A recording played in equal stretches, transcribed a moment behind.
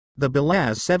The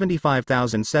BelAZ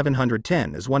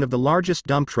 75710 is one of the largest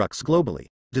dump trucks globally,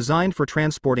 designed for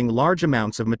transporting large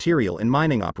amounts of material in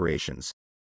mining operations.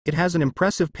 It has an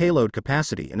impressive payload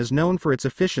capacity and is known for its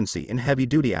efficiency in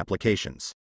heavy-duty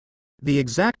applications. The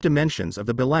exact dimensions of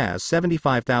the BelAZ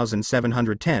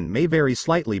 75710 may vary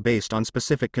slightly based on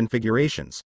specific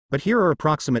configurations, but here are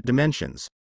approximate dimensions.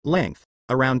 Length,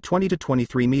 around 20 to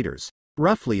 23 meters,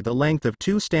 roughly the length of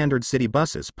 2 standard city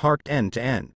buses parked end to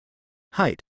end.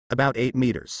 Height, about 8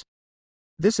 meters.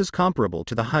 This is comparable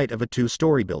to the height of a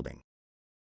 2-story building.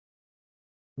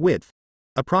 Width,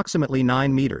 approximately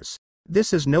 9 meters.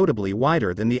 This is notably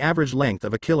wider than the average length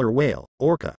of a killer whale,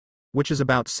 orca, which is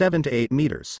about 7 to 8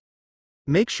 meters.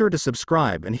 Make sure to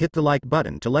subscribe and hit the like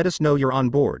button to let us know you're on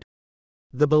board.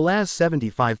 The BelAZ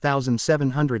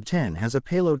 75710 has a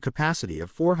payload capacity of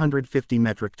 450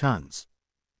 metric tons.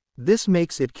 This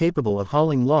makes it capable of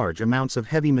hauling large amounts of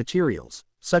heavy materials,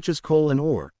 such as coal and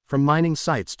ore, from mining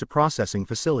sites to processing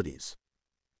facilities.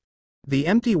 The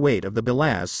empty weight of the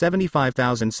BelAZ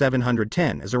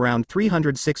 75710 is around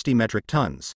 360 metric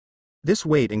tons. This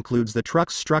weight includes the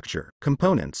truck's structure,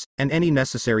 components, and any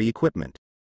necessary equipment.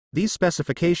 These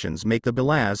specifications make the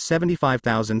BelAZ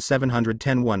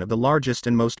 75710 one of the largest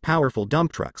and most powerful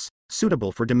dump trucks,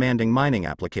 suitable for demanding mining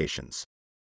applications.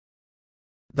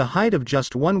 The height of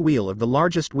just one wheel of the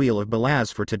largest wheel of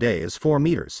BelAZ for today is 4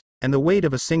 meters, and the weight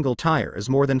of a single tire is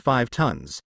more than 5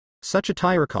 tons. Such a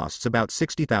tire costs about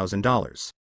 $60,000.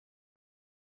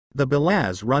 The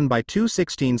BelAZ run by two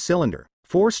 16-cylinder,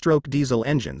 4-stroke diesel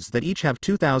engines that each have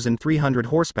 2,300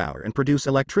 horsepower and produce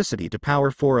electricity to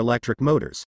power 4 electric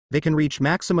motors. They can reach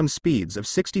maximum speeds of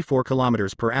 64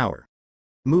 kilometers per hour.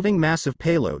 Moving massive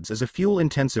payloads is a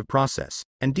fuel-intensive process,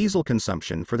 and diesel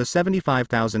consumption for the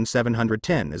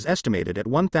 75710 is estimated at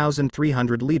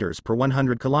 1,300 liters per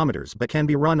 100 kilometers but can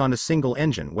be run on a single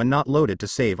engine when not loaded to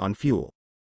save on fuel.